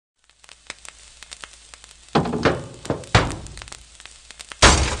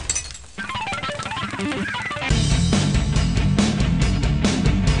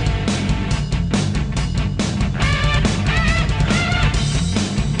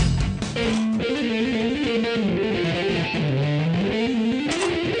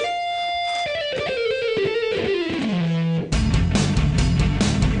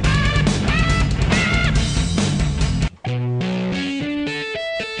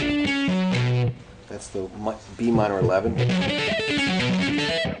That's the B minor 11,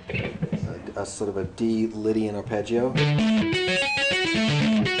 a sort of a D Lydian arpeggio.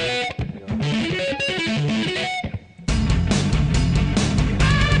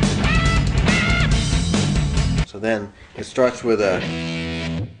 So then it starts with a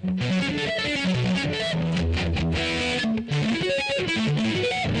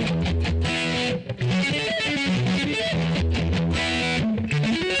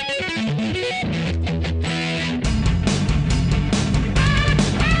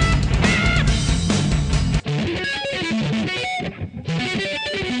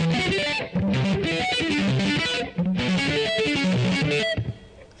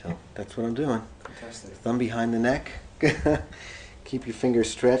that's what I'm doing. Fantastic. Thumb behind the neck. Keep your fingers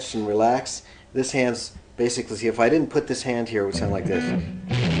stretched and relax. This hand's basically, see, if I didn't put this hand here, it would sound like this.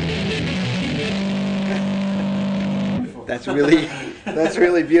 That's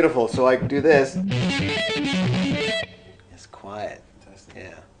really beautiful. So I do this. It's quiet. Fantastic.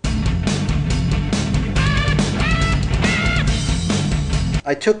 Yeah.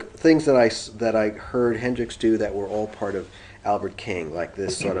 I took things that I heard Hendrix do that were all part of Albert King, like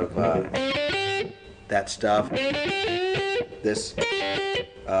this sort of that stuff. This.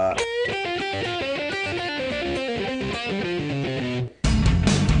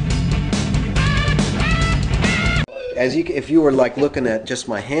 If you were like looking at just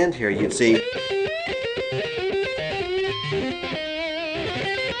my hand here, you'd see.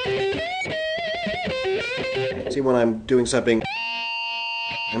 See when I'm doing something.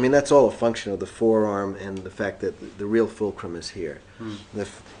 I mean, that's all a function of the forearm and the fact that the real fulcrum is here. The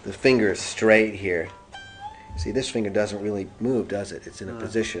finger is straight here. See, this finger doesn't really move, does it? It's in a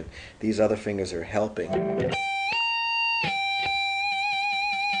position. These other fingers are helping. And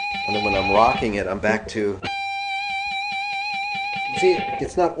then when I'm rocking it, I'm back to... See,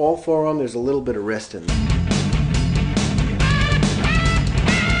 it's not all forearm, there's a little bit of wrist in there.